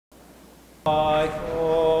I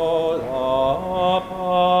call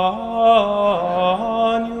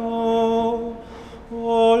upon you,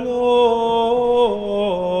 O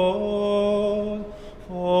Lord,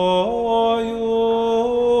 for you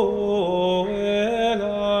will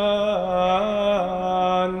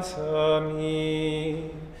answer me.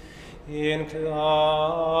 Incline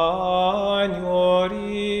your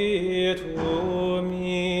ear to me,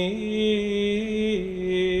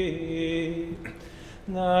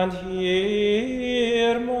 and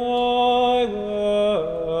hear my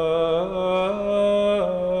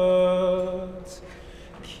words.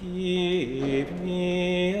 Keep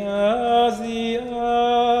me as the apple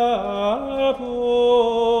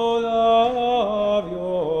of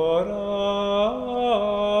your eye.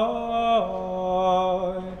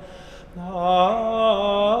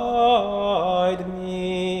 Hide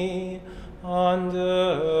me under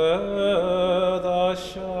the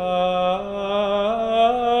shadow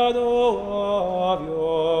of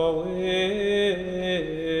your wings.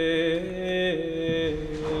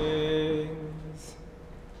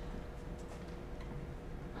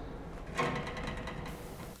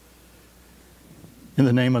 In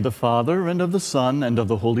the name of the Father, and of the Son, and of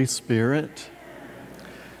the Holy Spirit,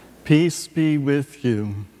 peace be with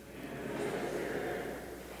you.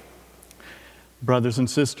 Brothers and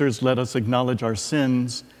sisters, let us acknowledge our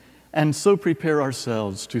sins and so prepare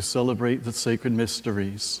ourselves to celebrate the sacred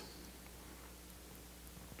mysteries.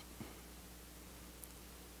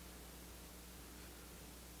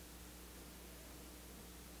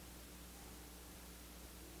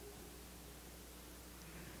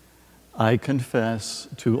 I confess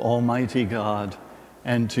to Almighty God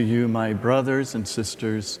and to you, my brothers and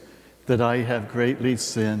sisters, that I have greatly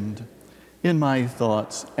sinned in my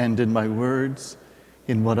thoughts and in my words,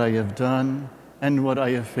 in what I have done and what I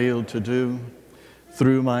have failed to do,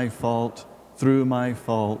 through my fault, through my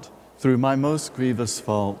most grievous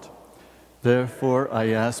fault. Therefore I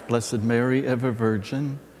ask Blessed Mary, ever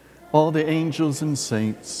Virgin, all the angels and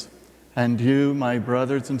saints, and you, my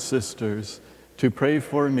brothers and sisters, to pray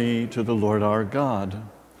for me to the Lord our God.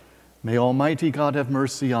 May Almighty God have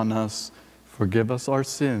mercy on us, forgive us our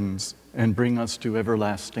sins, and bring us to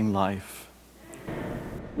everlasting life.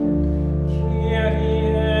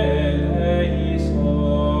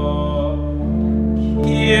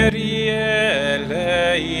 Kyrie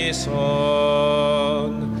eleison,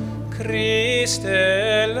 Christe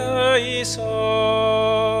eleison,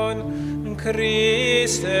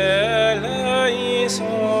 Christe eleison,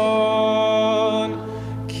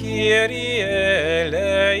 Kyrie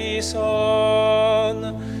eleison,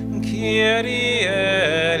 Kyrie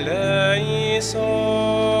eleison.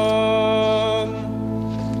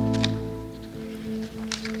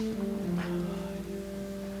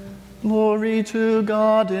 Glory to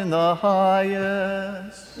God in the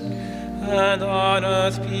highest, and on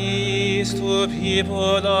earth peace to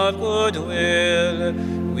people of good will.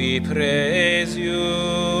 We praise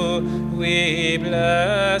you, we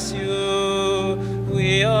bless you,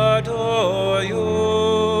 we adore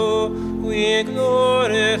you, we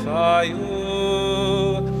glorify you.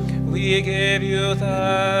 We give you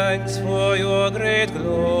thanks for your great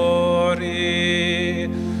glory.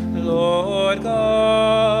 Lord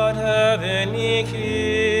God, heavenly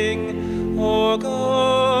King, O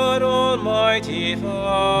God, Almighty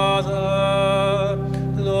Father,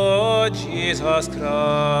 Lord Jesus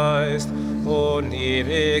Christ, only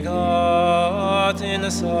begotten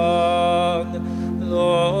Son,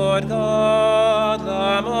 Lord God,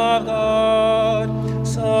 Lamb of God,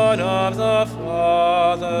 Son of the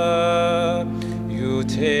Father, you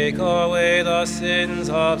take away the sins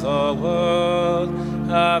of the world.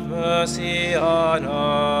 Have mercy on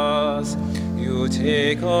us. You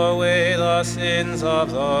take away the sins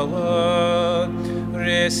of the world.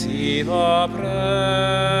 Receive our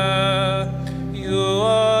prayer. You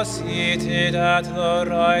are seated at the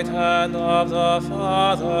right hand of the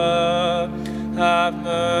Father. Have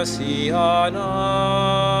mercy on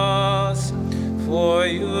us. For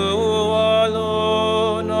you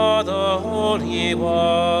alone are the Holy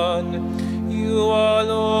One. You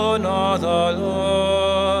alone are the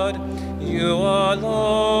Lord. You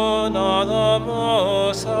alone are the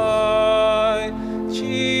Most High.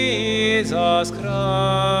 Jesus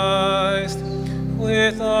Christ,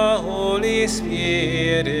 with the Holy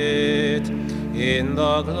Spirit, in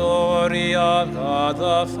the glory of God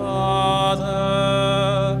the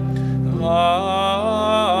Father. Amen.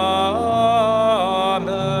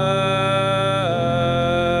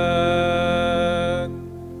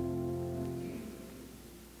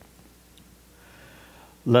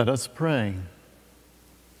 let us pray.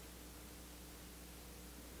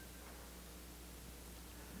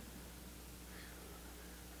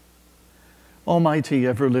 Almighty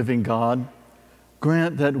ever-living God,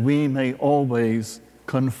 grant that we may always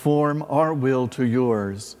conform our will to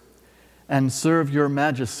yours and serve your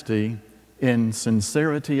majesty in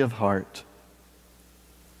sincerity of heart.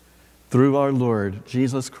 Through our Lord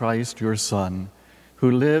Jesus Christ, your Son,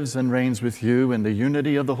 who lives and reigns with you in the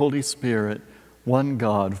unity of the Holy Spirit, one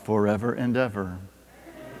God, forever and ever.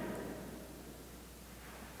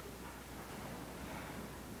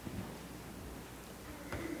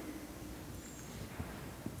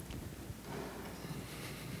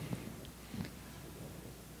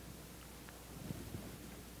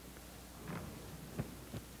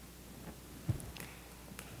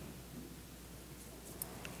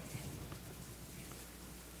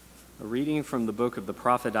 A reading from the book of the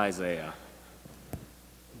prophet Isaiah.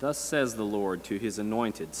 Thus says the Lord to his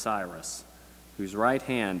anointed Cyrus, whose right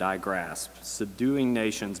hand I grasped, subduing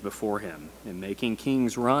nations before him, and making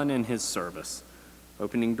kings run in his service,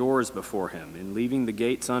 opening doors before him, and leaving the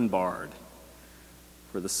gates unbarred.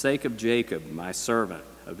 For the sake of Jacob, my servant,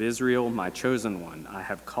 of Israel, my chosen one, I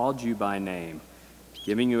have called you by name,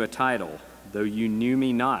 giving you a title, though you knew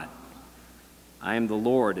me not. I am the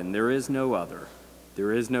Lord, and there is no other.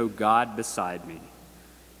 There is no God beside me.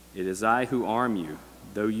 It is I who arm you,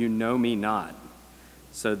 though you know me not,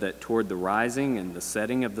 so that toward the rising and the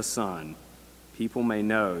setting of the sun, people may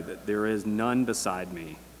know that there is none beside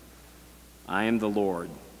me. I am the Lord,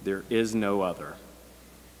 there is no other.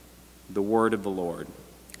 The word of the Lord.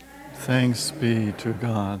 Thanks be to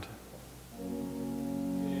God.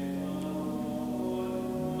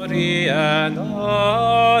 Glory and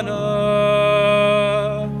honor.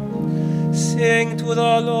 Sing to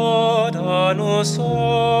the Lord a new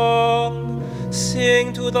song.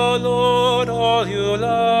 Sing to the Lord, all you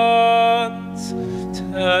lands.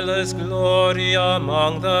 Tell his glory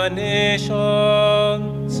among the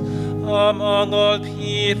nations, among all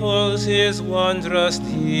peoples his wondrous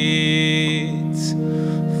deeds.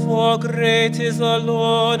 For great is the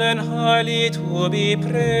Lord and highly to be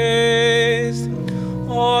praised.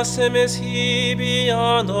 Awesome is he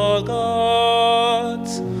beyond all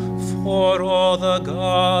gods. For all the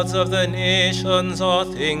gods of the nations are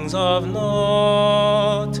things of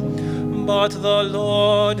naught, but the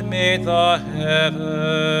Lord made the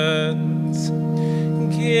heavens.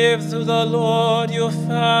 Give to the Lord, you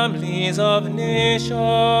families of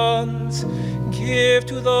nations. Give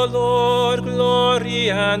to the Lord glory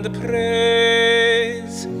and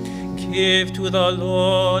praise. Give to the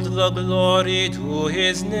Lord the glory to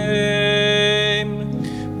his name.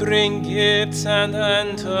 Bring gifts and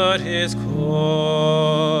enter his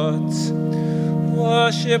courts.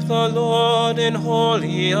 Worship the Lord in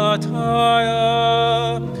holy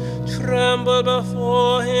attire. Tremble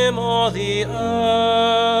before him, all the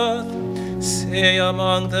earth. Say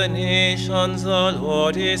among the nations, the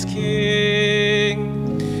Lord is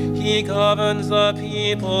king. He governs the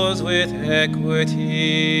peoples with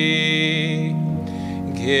equity.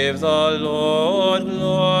 Give the Lord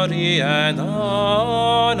glory and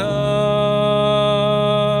honor.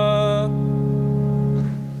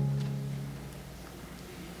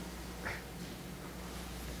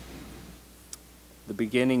 The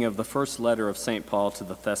beginning of the first letter of St. Paul to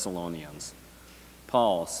the Thessalonians.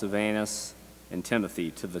 Paul, Silvanus, and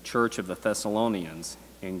Timothy to the church of the Thessalonians,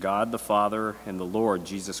 in God the Father and the Lord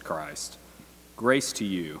Jesus Christ. Grace to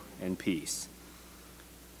you and peace.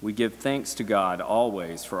 We give thanks to God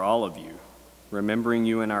always for all of you, remembering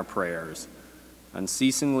you in our prayers,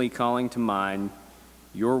 unceasingly calling to mind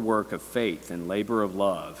your work of faith and labor of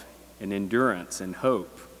love, and endurance and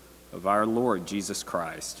hope of our Lord Jesus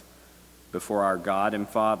Christ, before our God and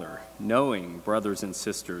Father, knowing, brothers and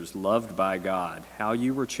sisters, loved by God, how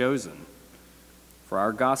you were chosen. For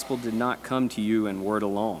our gospel did not come to you in word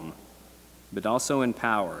alone, but also in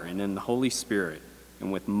power and in the Holy Spirit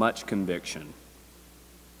and with much conviction.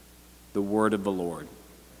 The word of the Lord.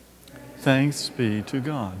 Thanks be to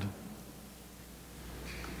God.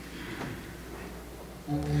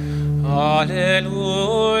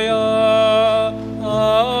 Alleluia,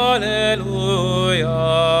 alleluia,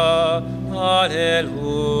 alleluia.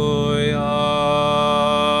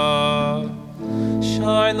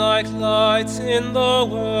 Shine like lights in the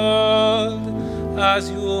world as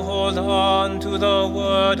you hold on to the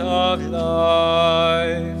word of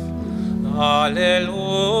life.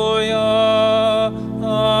 Alleluia,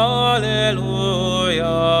 alleluia,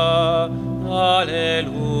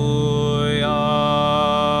 alleluia.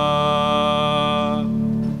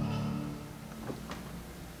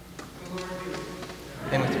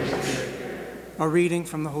 And with your spirit. A reading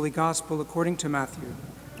from the Holy Gospel according to Matthew.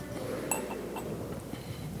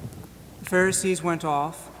 The Pharisees went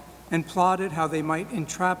off and plotted how they might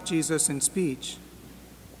entrap Jesus in speech.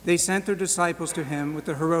 They sent their disciples to him with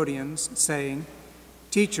the Herodians, saying,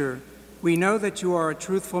 "Teacher, we know that you are a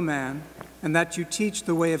truthful man, and that you teach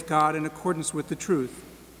the way of God in accordance with the truth.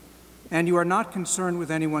 And you are not concerned with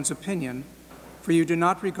anyone's opinion, for you do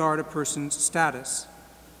not regard a person's status.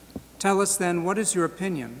 Tell us then, what is your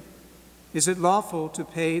opinion? Is it lawful to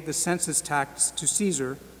pay the census tax to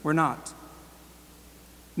Caesar or not?"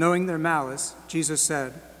 Knowing their malice, Jesus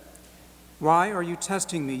said, "Why are you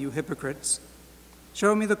testing me, you hypocrites?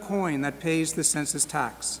 Show me the coin that pays the census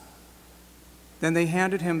tax." Then they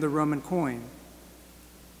handed him the Roman coin.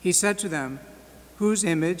 He said to them, "Whose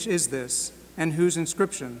image is this, and whose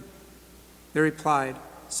inscription?" They replied,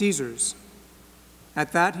 "Caesar's."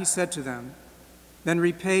 At that he said to them, "Then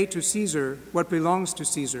repay to Caesar what belongs to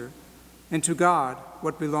Caesar, and to God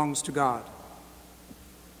what belongs to God."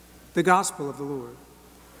 The Gospel of the Lord.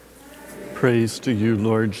 Praise to you,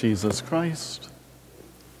 Lord Jesus Christ.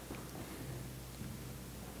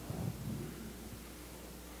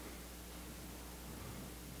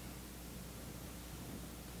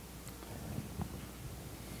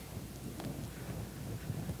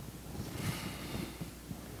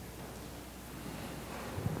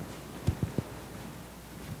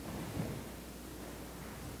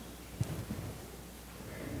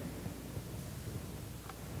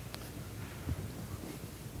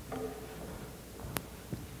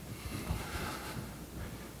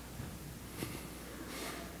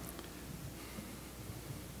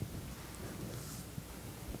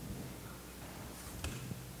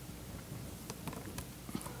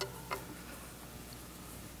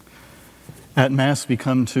 At Mass, we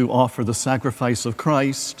come to offer the sacrifice of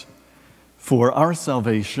Christ for our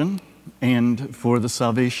salvation and for the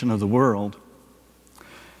salvation of the world.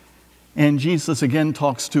 And Jesus again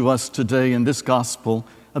talks to us today in this gospel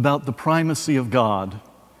about the primacy of God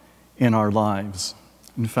in our lives.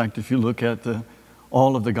 In fact, if you look at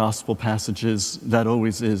all of the gospel passages, that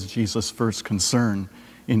always is Jesus' first concern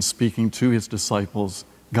in speaking to his disciples.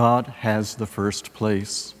 God has the first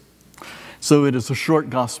place. So it is a short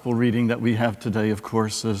gospel reading that we have today, of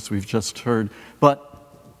course, as we've just heard, but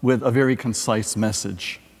with a very concise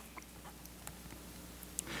message.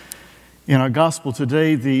 In our gospel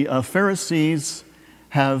today, the Pharisees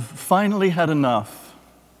have finally had enough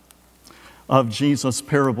of Jesus'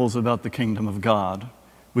 parables about the kingdom of God,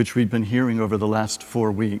 which we've been hearing over the last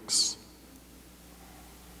 4 weeks.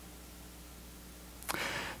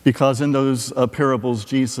 Because in those parables,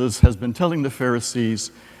 Jesus has been telling the Pharisees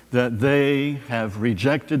that they have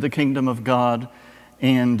rejected the kingdom of God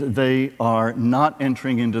and they are not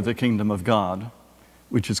entering into the kingdom of God,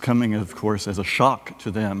 which is coming, of course, as a shock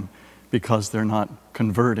to them because they're not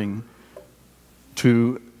converting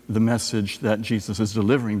to the message that Jesus is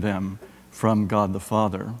delivering them from God the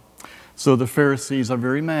Father. So the Pharisees are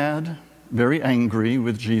very mad, very angry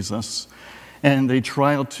with Jesus, and they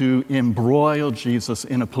try to embroil Jesus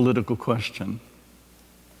in a political question.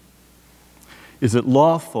 Is it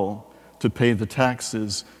lawful to pay the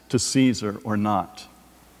taxes to Caesar or not?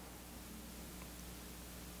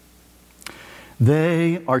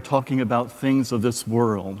 They are talking about things of this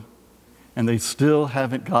world, and they still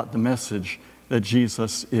haven't got the message that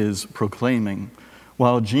Jesus is proclaiming,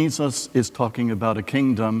 while Jesus is talking about a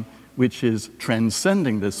kingdom which is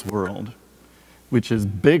transcending this world, which is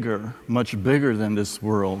bigger, much bigger than this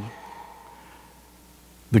world,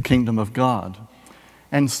 the kingdom of God.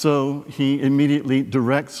 And so he immediately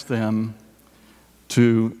directs them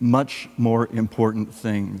to much more important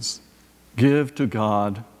things. Give to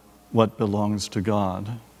God what belongs to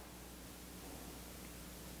God.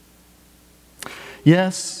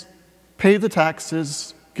 Yes, pay the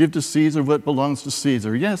taxes, give to Caesar what belongs to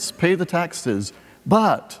Caesar. Yes, pay the taxes,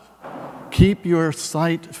 but keep your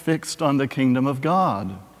sight fixed on the kingdom of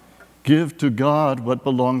God. Give to God what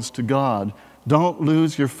belongs to God. Don't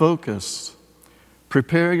lose your focus.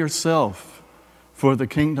 Prepare yourself for the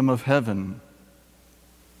kingdom of heaven.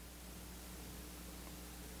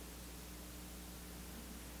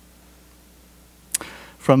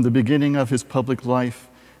 From the beginning of his public life,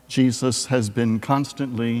 Jesus has been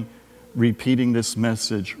constantly repeating this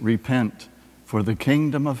message: repent, for the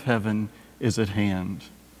kingdom of heaven is at hand.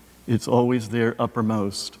 It's always there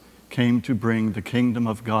uppermost, came to bring the kingdom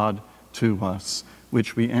of God to us,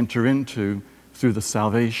 which we enter into through the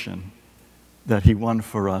salvation that he won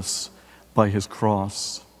for us by his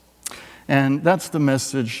cross. And that's the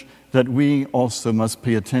message that we also must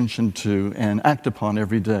pay attention to and act upon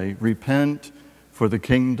every day. Repent, for the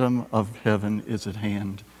kingdom of heaven is at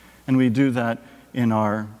hand. And we do that in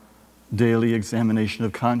our daily examination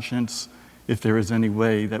of conscience. If there is any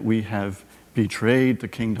way that we have betrayed the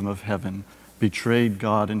kingdom of heaven, betrayed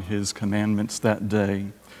God and his commandments that day,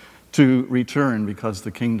 to return because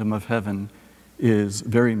the kingdom of heaven is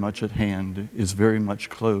very much at hand, is very much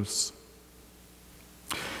close.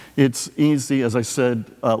 It's easy, as I said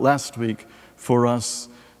last week, for us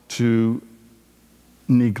to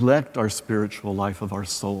neglect our spiritual life of our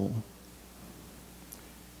soul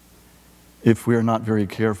if we're not very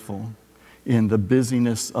careful. In the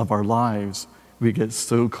busyness of our lives, we get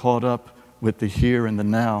so caught up with the here and the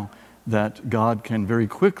now that God can very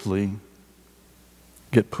quickly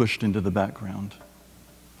get pushed into the background.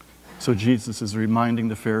 So Jesus is reminding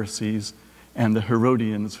the Pharisees and the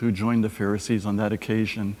Herodians who joined the Pharisees on that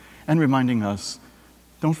occasion, and reminding us,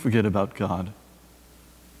 don't forget about God.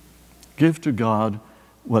 Give to God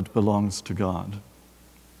what belongs to God.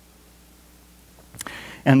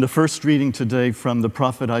 And the first reading today from the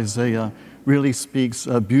prophet Isaiah really speaks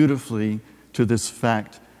beautifully to this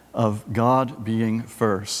fact of God being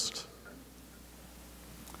first,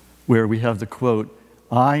 where we have the quote,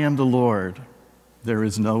 "I am the Lord, there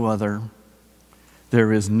is no other.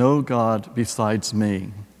 There is no God besides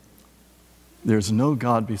me." There's no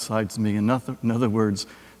God besides me. In other words,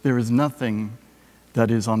 there is nothing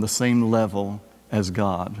that is on the same level as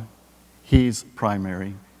God. He's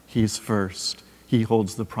primary. He's first. He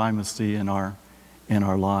holds the primacy in our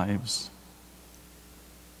lives.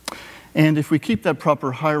 And if we keep that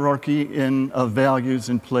proper hierarchy of values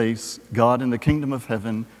in place, God and the kingdom of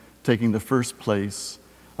heaven taking the first place,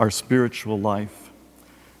 our spiritual life,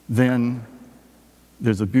 then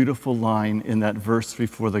there's a beautiful line in that verse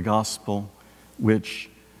before the gospel, which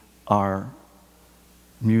our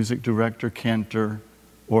music director, cantor,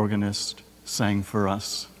 organist sang for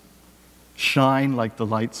us. Shine like the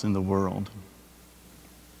lights in the world.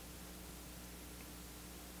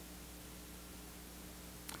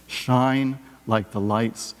 Shine like the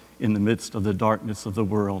lights in the midst of the darkness of the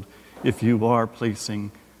world. If you are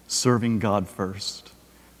placing serving God first,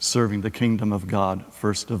 serving the kingdom of God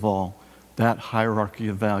first of all, that hierarchy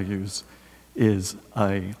of values is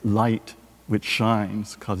a light which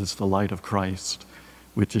shines because it's the light of Christ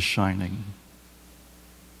which is shining.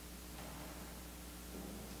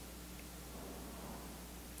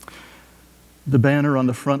 The banner on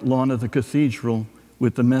the front lawn of the cathedral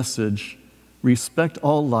with the message, "Respect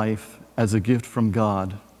all life as a gift from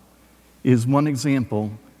God," is one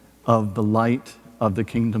example of the light of the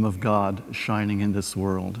kingdom of God shining in this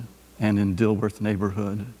world and in Dilworth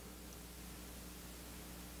neighborhood.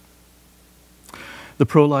 The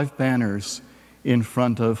pro-life banners in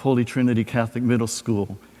front of Holy Trinity Catholic Middle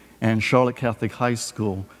School and Charlotte Catholic High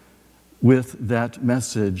School with that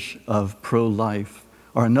message of pro-life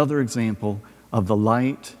are another example of the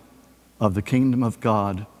light of the kingdom of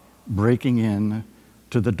God breaking in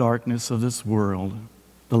to the darkness of this world,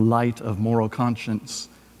 the light of moral conscience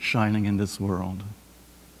shining in this world.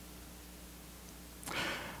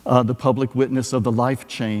 The public witness of the life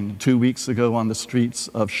chain 2 weeks ago on the streets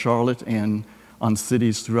of Charlotte and on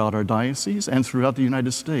cities throughout our diocese and throughout the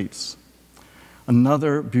United States.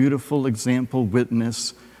 Another beautiful example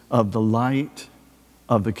witness of the light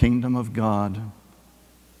of the kingdom of God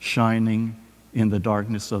shining in the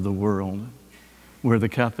darkness of the world, where the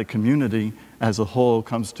Catholic community as a whole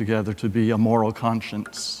comes together to be a moral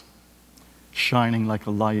conscience, shining like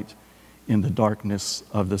a light in the darkness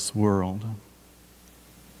of this world.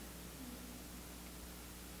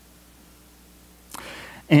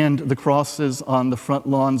 And the crosses on the front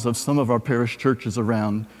lawns of some of our parish churches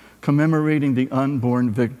around, commemorating the unborn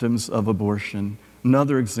victims of abortion.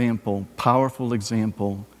 Another example, powerful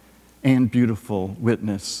example, and beautiful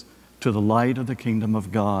witness to the light of the kingdom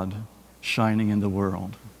of God shining in the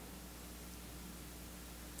world.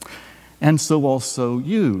 And so also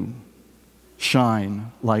you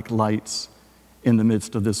shine like lights in the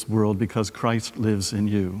midst of this world because Christ lives in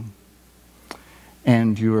you.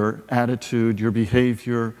 And your attitude, your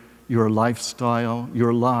behavior, your lifestyle,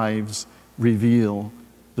 your lives reveal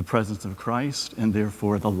the presence of Christ and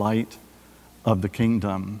therefore the light of the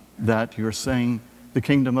kingdom, that you're saying the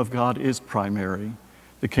kingdom of God is primary.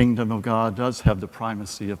 The kingdom of God does have the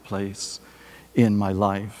primacy of place in my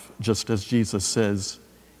life, just as Jesus says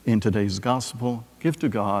in today's gospel, give to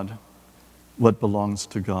God what belongs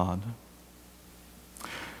to God.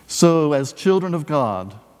 So as children of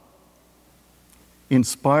God,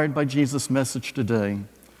 inspired by Jesus' message today,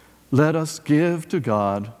 let us give to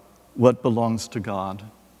God what belongs to God,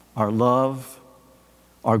 our love,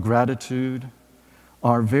 our gratitude,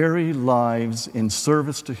 our very lives in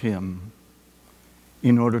service to Him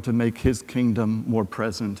in order to make His kingdom more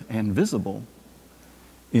present and visible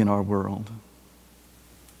in our world.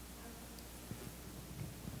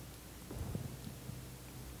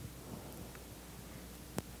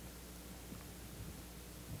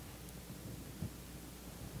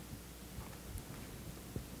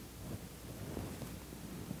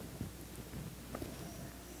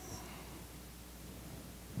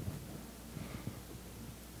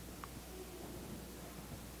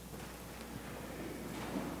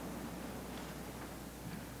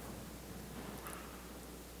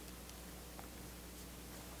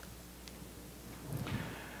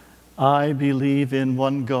 I believe in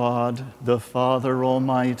one God, the Father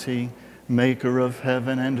Almighty, maker of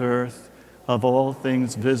heaven and earth, of all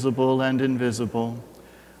things visible and invisible.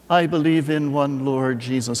 I believe in one Lord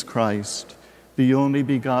Jesus Christ, the only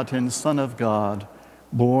begotten Son of God,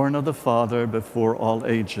 born of the Father before all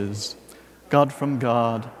ages, God from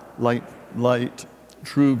God, light,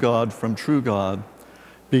 true God from true God,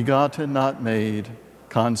 begotten, not made,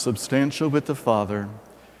 consubstantial with the Father.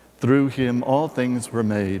 Through him all things were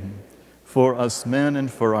made. For us men and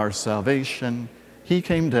for our salvation, he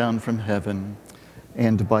came down from heaven,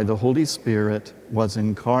 and by the Holy Spirit was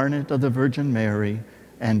incarnate of the Virgin Mary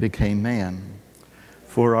and became man.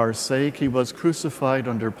 For our sake he was crucified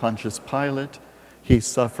under Pontius Pilate. He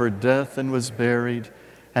suffered death and was buried,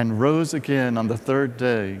 and rose again on the third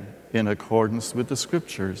day in accordance with the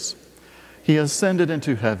Scriptures. He ascended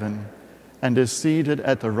into heaven and is seated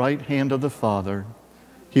at the right hand of the Father.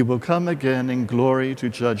 He will come again in glory to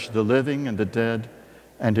judge the living and the dead,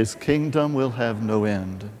 and his kingdom will have no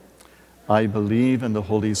end. I believe in the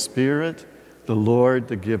Holy Spirit, the Lord,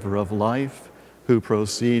 the giver of life, who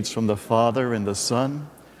proceeds from the Father and the Son,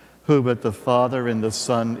 who with the Father and the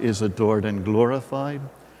Son is adored and glorified,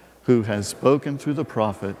 who has spoken through the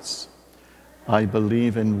prophets. I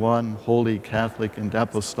believe in one holy Catholic and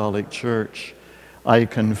Apostolic Church. I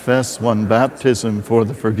confess one baptism for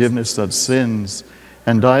the forgiveness of sins,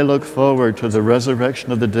 and I look forward to the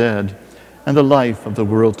resurrection of the dead and the life of the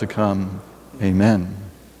world to come. Amen.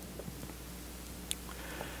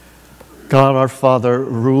 God our Father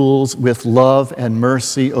rules with love and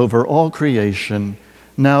mercy over all creation.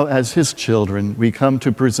 Now, as his children, we come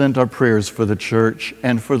to present our prayers for the Church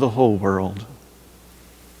and for the whole world.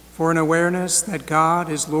 For an awareness that God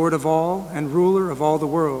is Lord of all and ruler of all the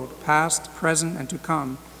world, past, present, and to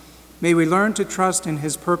come, may we learn to trust in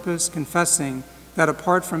his purpose, confessing that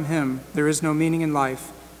apart from him there is no meaning in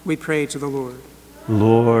life. We pray to the Lord.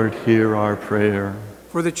 Lord, hear our prayer.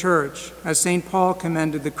 For the Church, as St. Paul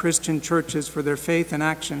commended the Christian churches for their faith and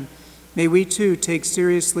action, may we too take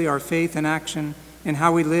seriously our faith and action in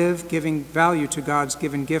how we live, giving value to God's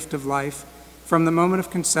given gift of life. From the moment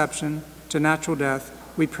of conception to natural death,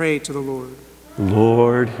 we pray to the Lord.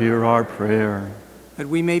 Lord, hear our prayer. That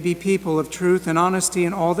we may be people of truth and honesty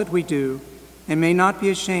in all that we do, and may not be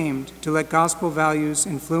ashamed to let gospel values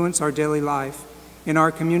influence our daily life. In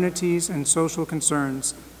our communities and social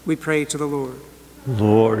concerns, we pray to the Lord.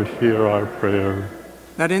 Lord, hear our prayer.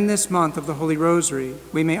 That in this month of the Holy Rosary,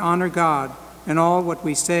 we may honor God in all what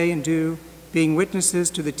we say and do, being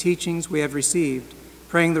witnesses to the teachings we have received,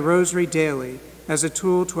 praying the Rosary daily as a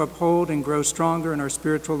tool to uphold and grow stronger in our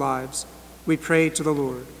spiritual lives. We pray to the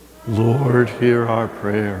Lord. Lord, hear our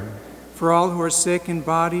prayer. For all who are sick in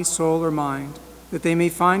body, soul, or mind, that they may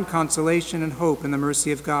find consolation and hope in the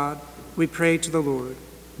mercy of God, we pray to the Lord.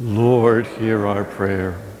 Lord, hear our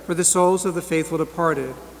prayer. For the souls of the faithful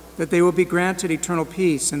departed, that they will be granted eternal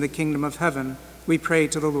peace in the kingdom of heaven, we pray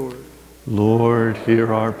to the Lord. Lord,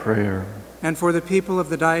 hear our prayer. And for the people of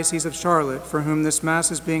the Diocese of Charlotte, for whom this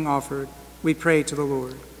Mass is being offered, we pray to the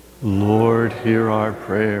Lord. Lord, hear our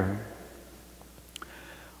prayer.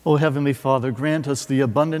 O Heavenly Father, grant us the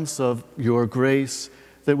abundance of your grace,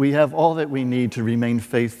 that we have all that we need to remain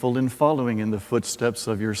faithful in following in the footsteps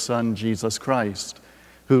of your Son, Jesus Christ,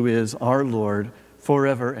 who is our Lord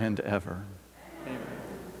forever and ever.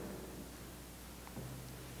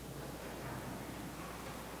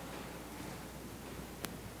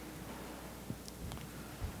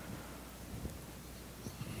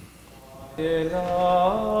 Delight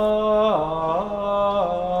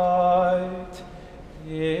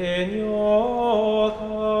in your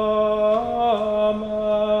commandments,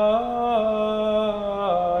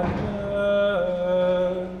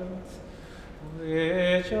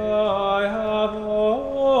 which I have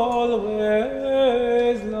always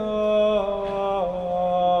loved.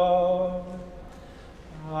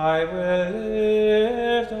 I will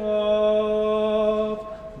lift up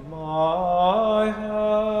my hand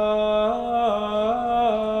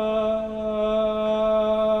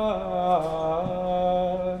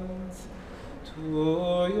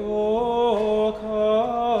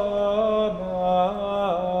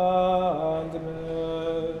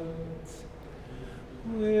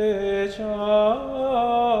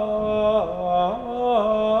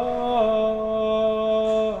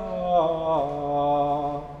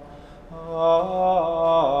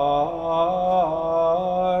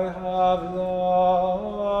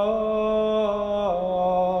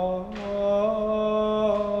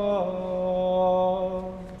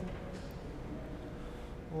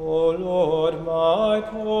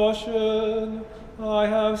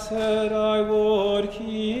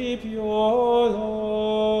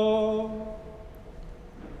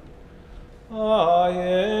I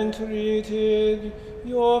entreated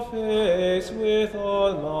your face with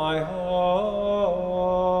all my heart.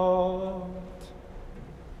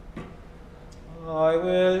 I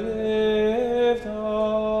will lift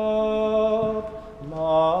up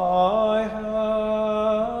my hands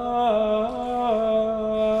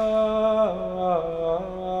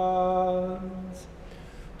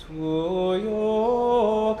to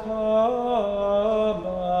your commandments,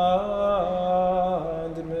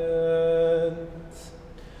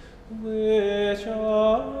 which I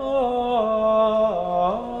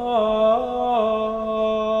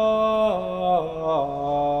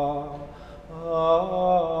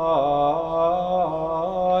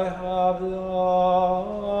have loved.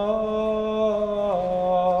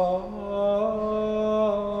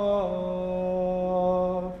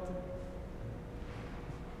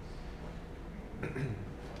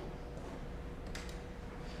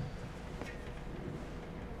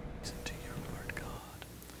 To you, Lord God.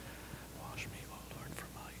 Wash me, O Lord, from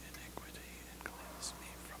my iniquity, and cleanse me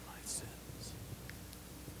from my sins.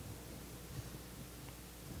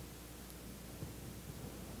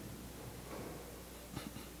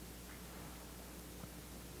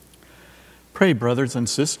 Pray, brothers and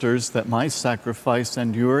sisters, that my sacrifice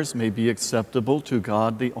and yours may be acceptable to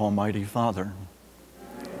God the Almighty Father.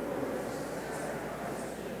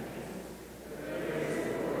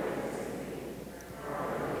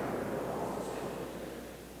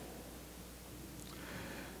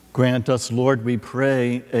 Grant us, Lord, we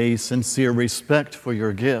pray, a sincere respect for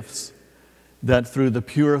your gifts, that through the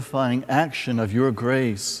purifying action of your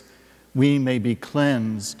grace, we may be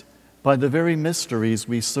cleansed by the very mysteries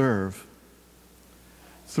we serve.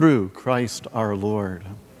 Through Christ our Lord.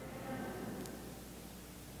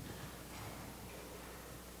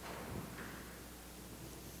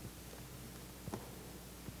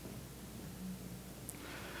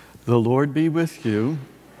 The Lord be with you.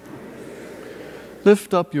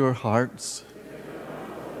 Lift up your hearts.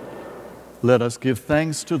 Let us give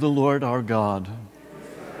thanks to the Lord our God.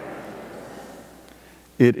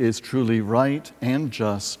 It is truly right and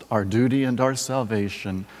just, our duty and our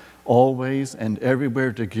salvation, always and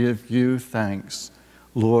everywhere to give you thanks,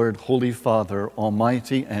 Lord, Holy Father,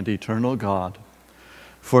 Almighty and eternal God.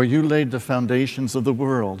 For you laid the foundations of the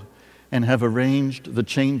world and have arranged the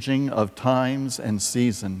changing of times and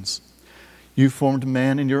seasons. You formed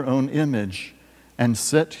man in your own image and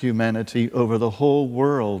set humanity over the whole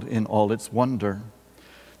world in all its wonder,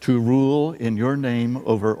 to rule in your name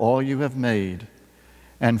over all you have made,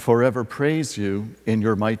 and forever praise you in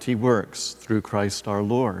your mighty works through Christ our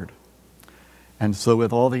Lord. And so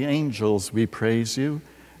with all the angels we praise you,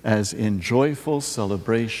 as in joyful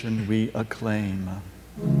celebration we acclaim.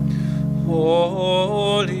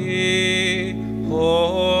 Holy,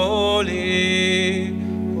 holy,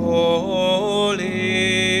 holy,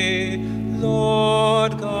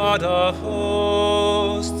 Lord God of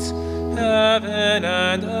hosts, heaven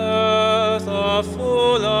and earth are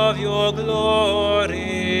full of your glory.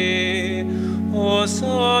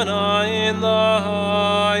 Hosanna in the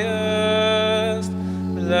highest.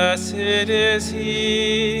 Blessed is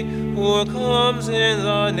he who comes in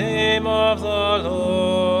the name of the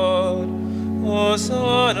Lord.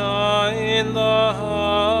 Hosanna in the highest.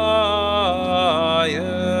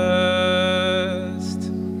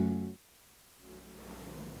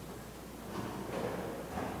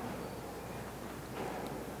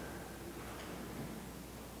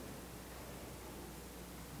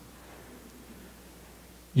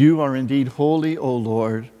 You are indeed holy, O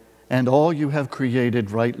Lord, and all you have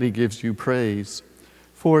created rightly gives you praise.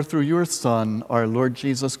 For through your Son, our Lord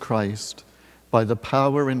Jesus Christ, by the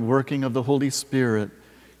power and working of the Holy Spirit,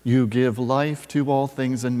 you give life to all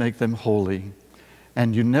things and make them holy.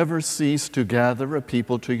 And you never cease to gather a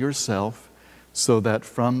people to yourself, so that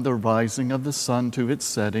from the rising of the sun to its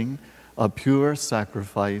setting, a pure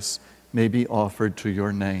sacrifice may be offered to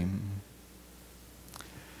your name.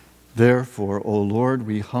 Therefore, O Lord,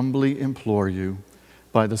 we humbly implore you,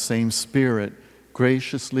 by the same Spirit,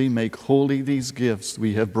 graciously make holy these gifts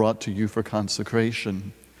we have brought to you for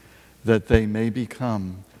consecration, that they may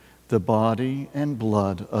become the body and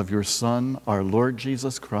blood of your Son, our Lord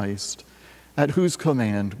Jesus Christ, at whose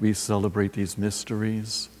command we celebrate these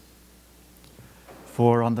mysteries.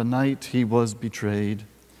 For on the night he was betrayed,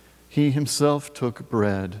 he himself took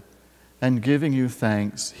bread, and giving you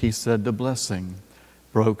thanks, he said the blessing,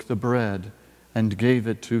 broke the bread, and gave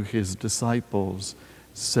it to his disciples,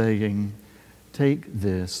 saying, "Take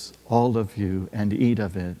this, all of you, and eat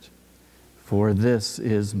of it, for this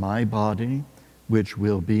is my body, which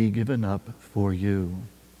will be given up for you."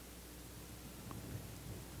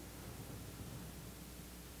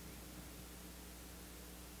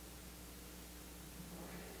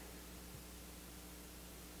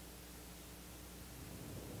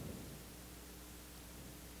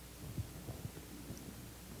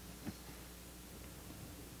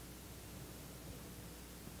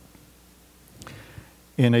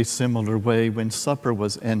 In a similar way, when supper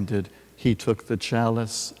was ended, he took the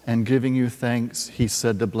chalice, and giving you thanks, he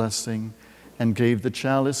said the blessing, and gave the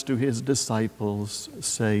chalice to his disciples,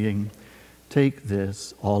 saying, "Take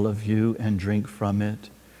this, all of you, and drink from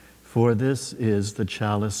it, for this is the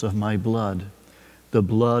chalice of my blood, the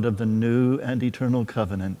blood of the new and eternal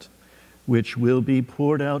covenant, which will be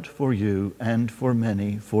poured out for you and for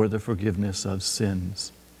many for the forgiveness of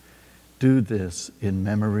sins. Do this in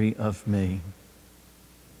memory of me."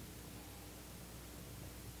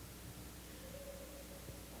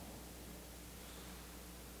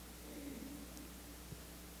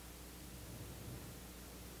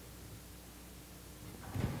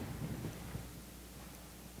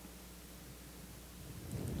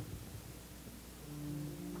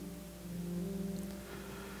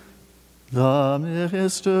 The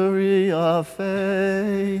mystery of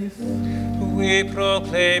faith. We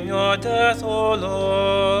proclaim your death, O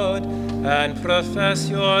Lord, and profess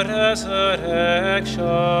your resurrection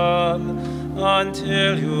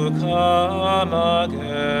until you come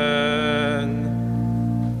again.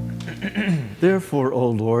 Therefore,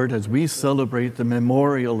 O Lord, as we celebrate the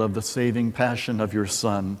memorial of the saving passion of your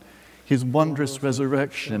Son, his wondrous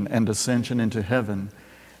resurrection and ascension into heaven,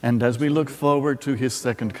 and as we look forward to his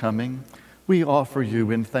second coming, we offer you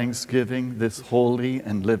in thanksgiving this holy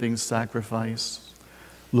and living sacrifice.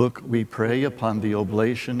 Look, we pray, upon the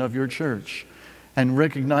oblation of your church, and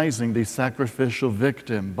recognizing the sacrificial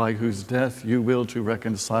victim by whose death you will to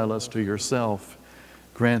reconcile us to yourself,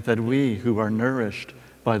 grant that we who are nourished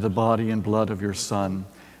by the body and blood of your Son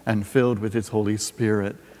and filled with his Holy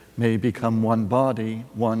Spirit may become one body,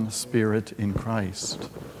 one spirit in Christ.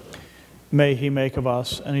 May he make of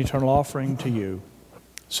us an eternal offering to you,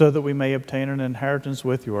 so that we may obtain an inheritance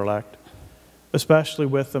with your elect, especially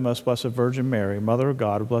with the most blessed Virgin Mary, Mother of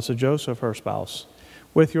God, blessed Joseph, her spouse,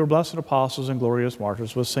 with your blessed apostles and glorious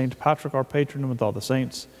martyrs, with Saint Patrick, our patron, and with all the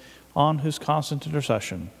saints, on whose constant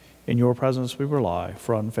intercession in your presence we rely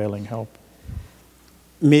for unfailing help.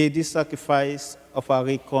 May this sacrifice of our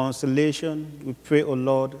reconciliation, we pray, O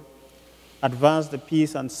Lord, advance the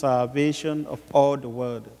peace and salvation of all the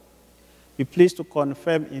world. Be pleased to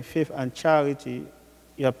confirm in faith and charity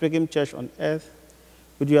your pilgrim church on earth,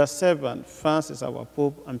 with your servant Francis, our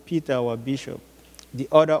Pope, and Peter, our Bishop, the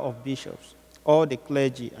order of bishops, all the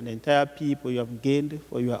clergy, and the entire people you have gained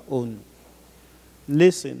for your own.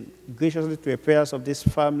 Listen graciously to the prayers of this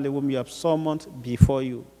family whom you have summoned before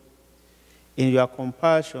you. In your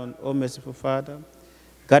compassion, O merciful Father,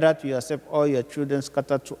 gather to yourself all your children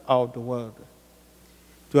scattered throughout the world.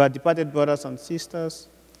 To our departed brothers and sisters,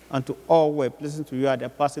 and to all who are pleasing to you at their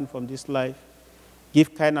passing from this life,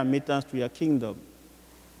 give kind admittance to your kingdom.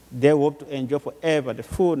 They hope to enjoy forever the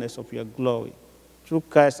fullness of your glory. Through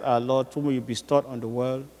Christ our Lord, whom you bestowed on the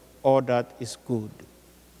world all that is good.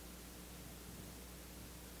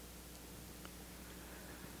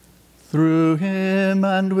 Through him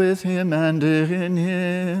and with him and in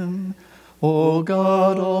him, O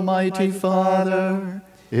God, Almighty Father,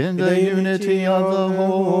 in the unity of the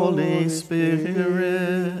Holy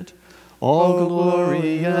Spirit, all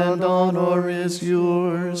glory and honor is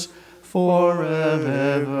yours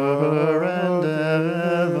forever and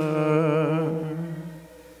ever.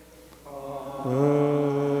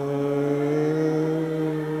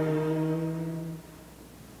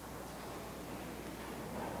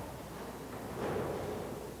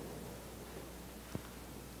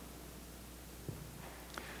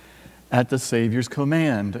 At the Savior's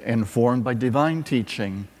command, informed by divine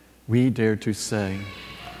teaching, we dare to say,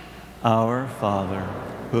 Our Father,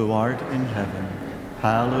 who art in heaven,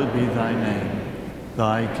 hallowed be thy name.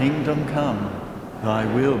 Thy kingdom come, thy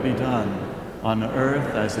will be done, on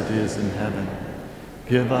earth as it is in heaven.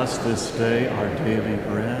 Give us this day our daily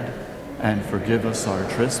bread, and forgive us our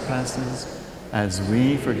trespasses, as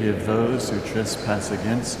we forgive those who trespass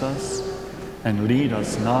against us. And lead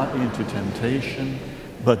us not into temptation,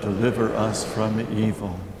 but deliver us from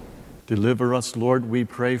evil. Deliver us, Lord, we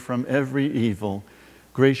pray, from every evil.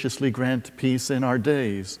 Graciously grant peace in our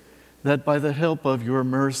days, that by the help of your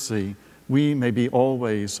mercy we may be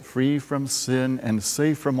always free from sin and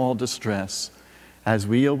safe from all distress, as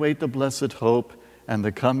we await the blessed hope and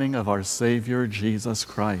the coming of our Savior, Jesus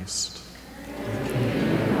Christ.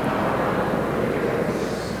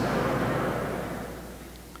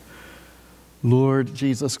 Lord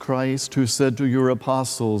Jesus Christ, who said to your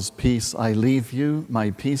apostles, "Peace I leave you,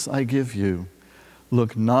 my peace I give you,"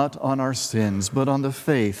 look not on our sins, but on the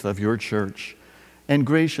faith of your church, and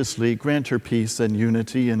graciously grant her peace and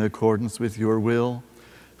unity in accordance with your will,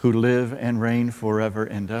 who live and reign forever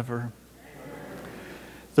and ever.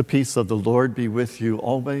 The peace of the Lord be with you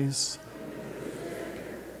always.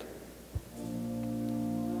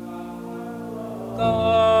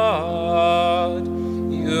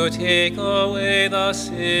 take away the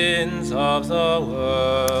sins of the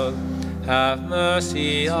world, have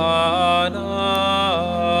mercy on us.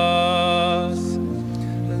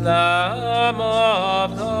 Lamb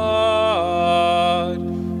of God,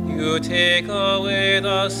 you take away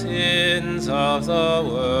the sins of the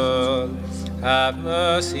world, have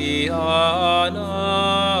mercy on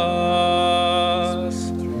us.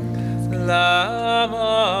 Lamb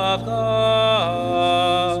of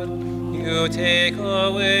God, you take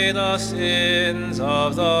away the sins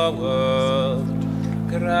of the world,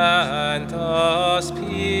 grant us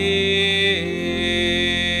peace.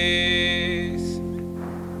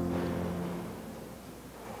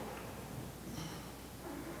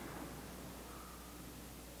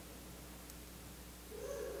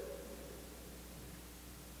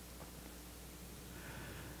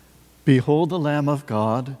 Behold the Lamb of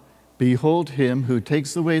God. Behold him who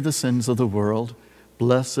takes away the sins of the world.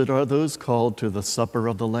 Blessed are those called to the supper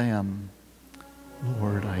of the Lamb.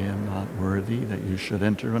 Lord, I am not worthy that you should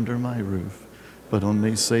enter under my roof, but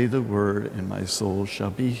only say the word, and my soul shall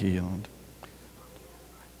be healed.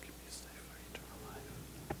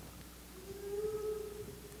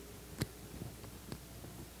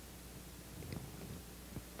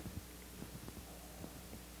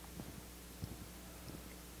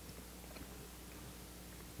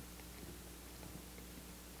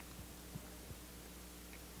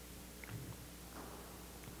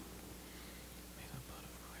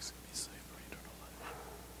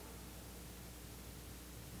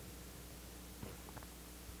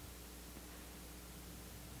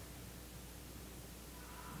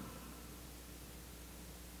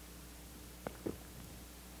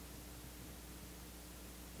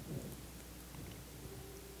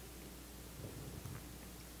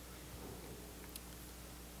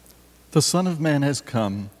 The Son of Man has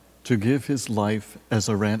come to give his life as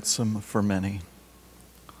a ransom for many.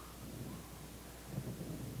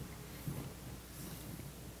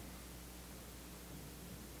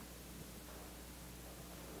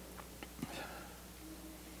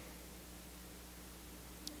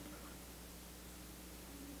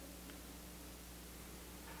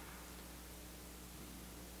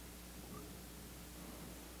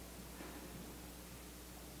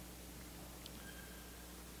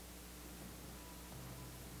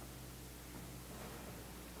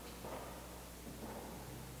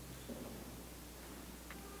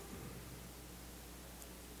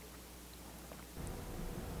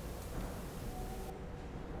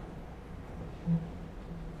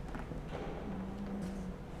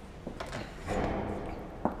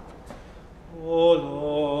 O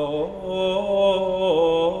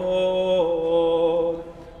Lord,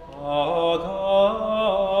 our Governor,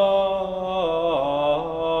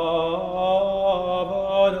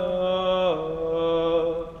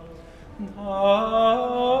 how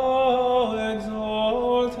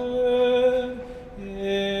exalted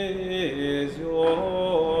is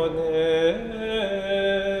your name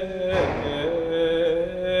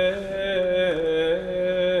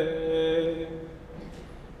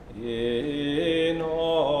in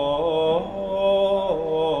all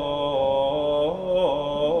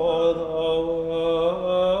the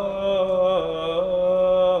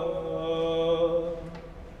world.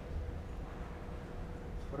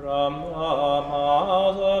 From the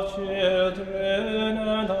mouths of children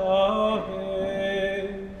and of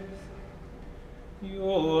babes,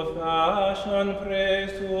 you fashion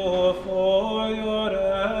praise for your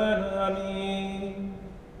enemies,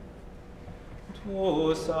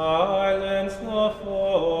 to silence the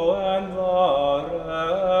foe and the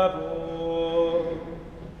rebel.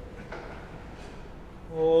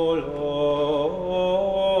 O Lord,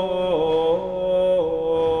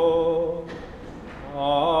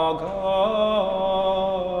 our Governor,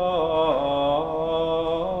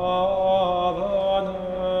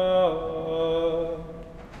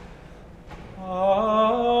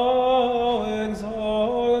 how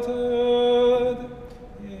exalted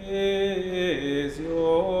is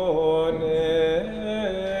your name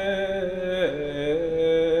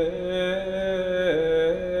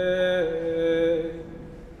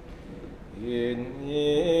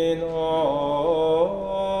in all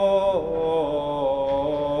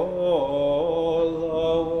the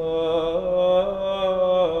world.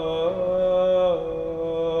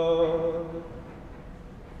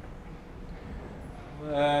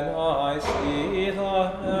 When I see the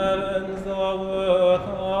heavens, the work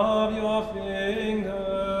of your fingers,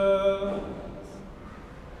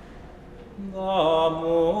 the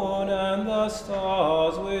moon and the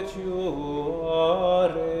stars which you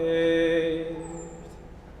arranged,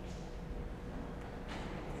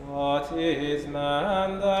 what is is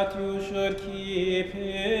man that you should keep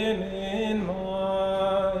him in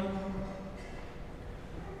mind?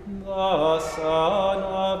 The Son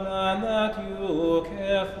of Man that you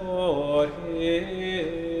care for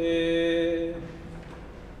him.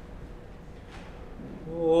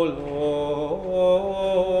 O Lord,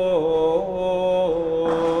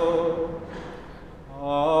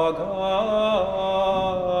 our Governor,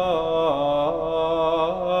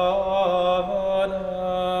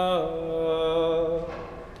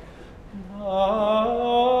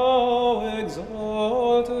 how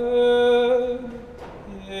exalted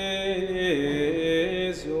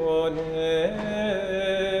is your name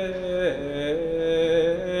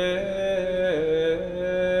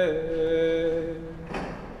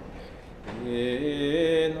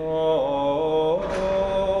in all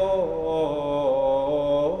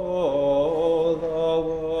the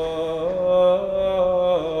world.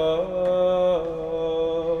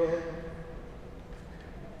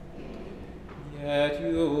 Yet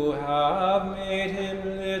you have made him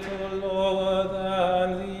little lower than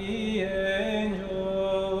the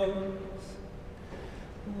angels.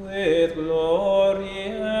 With glory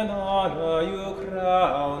and honor you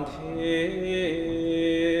crowned him.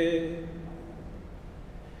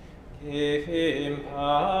 Gave him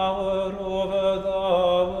power over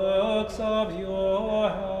the works of your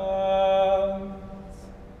hands.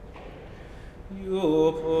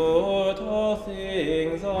 You put all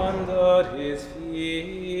things under his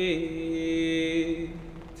feet.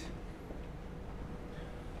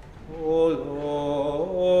 O Lord,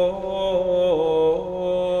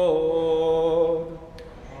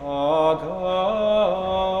 our Governor,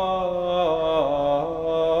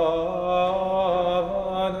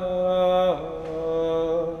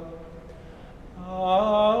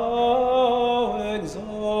 how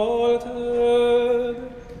exalted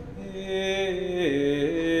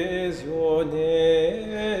is your name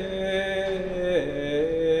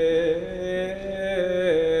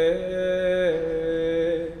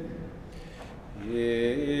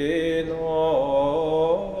in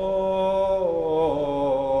all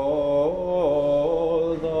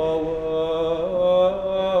the world.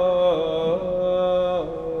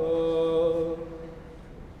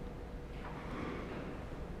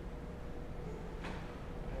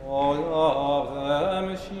 All of them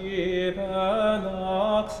sheep and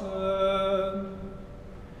oxen,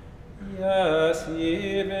 yes,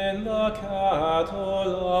 even the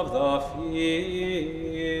cattle of the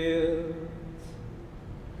fields,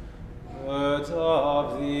 birds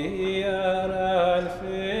of the air and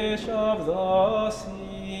fish of the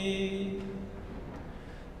sea,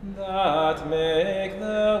 that make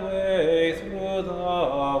their way through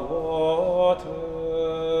the waters.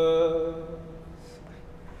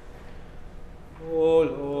 O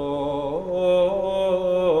Lord,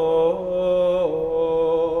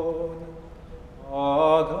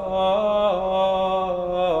 our Governor,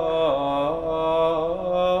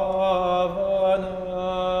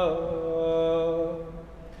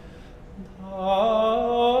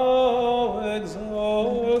 how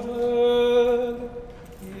exalted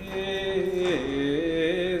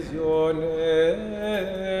is your name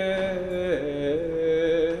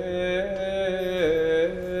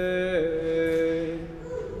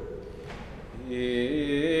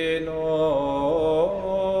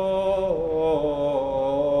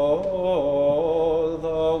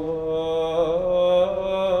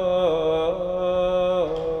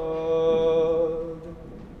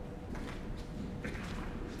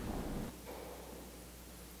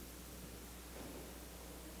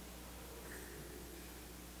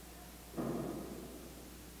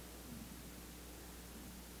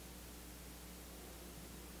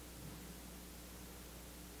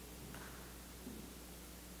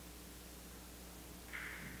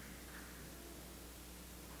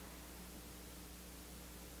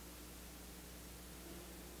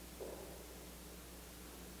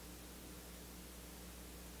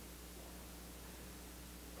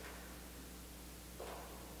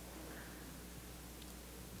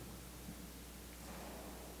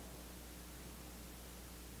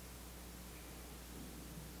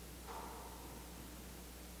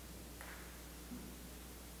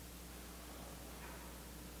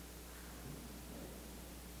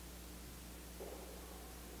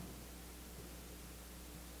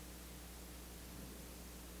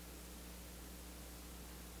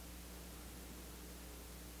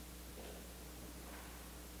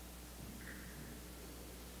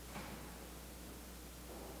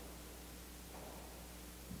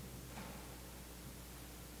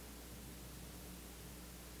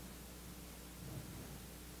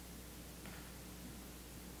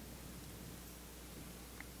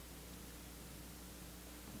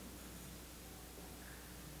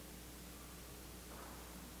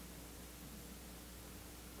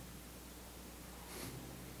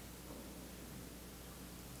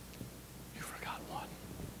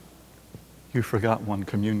You forgot one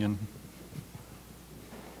communion.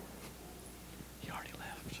 He already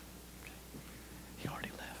left. Okay. He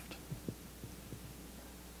already left.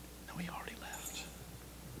 No, he already left.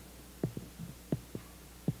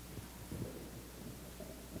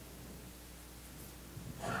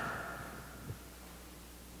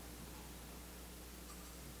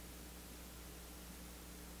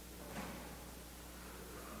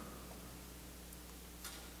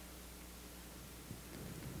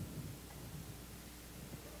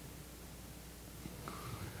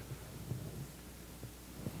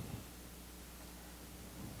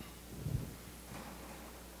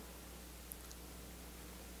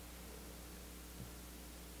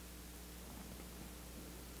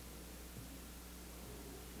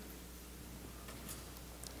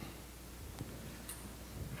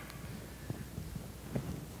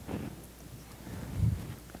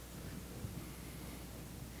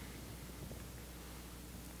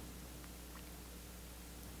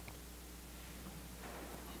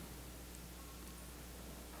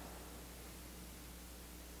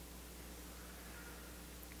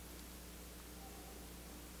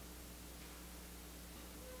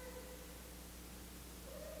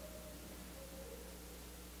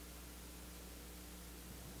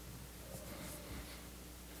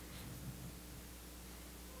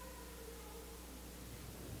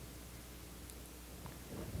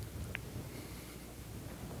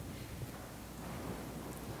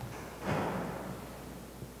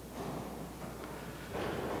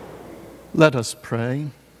 Let us pray.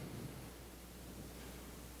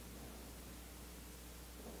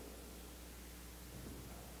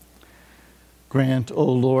 Grant, O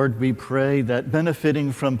Lord, we pray, that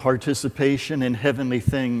benefiting from participation in heavenly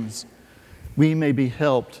things, we may be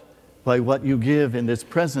helped by what you give in this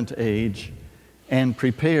present age and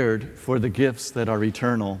prepared for the gifts that are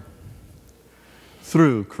eternal.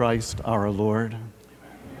 Through Christ our Lord.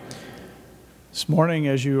 This morning,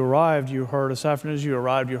 as you arrived, this afternoon as you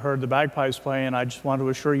arrived, you heard the bagpipes playing, and I just want to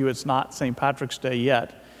assure you it's not St. Patrick's Day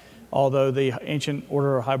yet, although the Ancient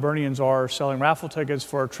Order of Hibernians are selling raffle tickets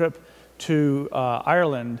for a trip to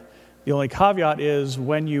Ireland. The only caveat is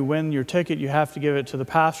when you win your ticket, you have to give it to the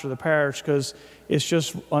pastor of the parish, because it's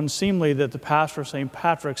just unseemly that the pastor of St.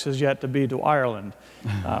 Patrick's has yet to be to Ireland.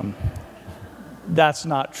 That's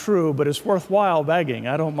not true, but it's worthwhile begging.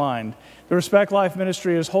 I don't mind. The Respect Life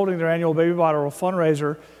Ministry is holding their annual baby bottle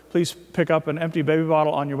fundraiser. Please pick up an empty baby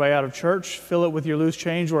bottle on your way out of church, fill it with your loose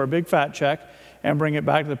change or a big fat check, and bring it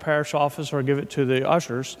back to the parish office or give it to the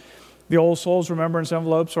ushers. The Old Souls Remembrance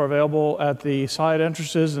envelopes are available at the side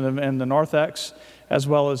entrances and the narthex, as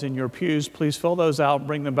well as in your pews. Please fill those out and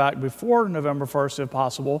bring them back before November 1st if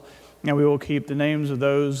possible. And we will keep the names of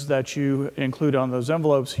those that you include on those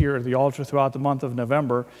envelopes here at the altar throughout the month of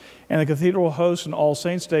November. And the Cathedral will host an All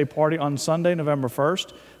Saints' Day party on Sunday, November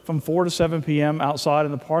 1st, from 4 to 7 p.m. outside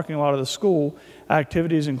in the parking lot of the school.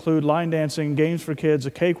 Activities include line dancing, games for kids,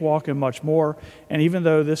 a cakewalk, and much more. And even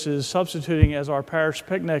though this is substituting as our parish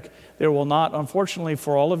picnic, there will not, unfortunately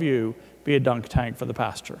for all of you, be a dunk tank for the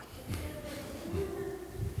pastor.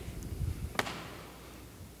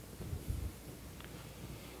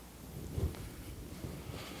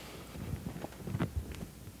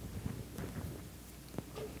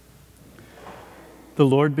 The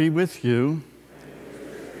Lord be with you.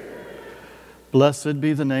 Blessed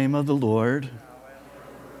be the name of the Lord.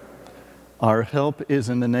 Our help is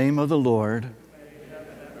in the name of the Lord.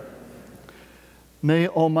 May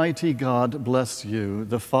Almighty God bless you,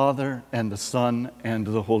 the Father and the Son and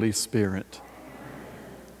the Holy Spirit.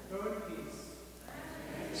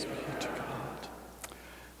 Thanks be to God.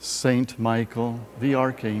 Saint Michael, the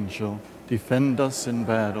Archangel, defend us in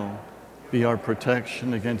battle. Be our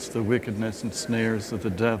protection against the wickedness and snares of the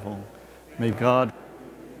devil. May God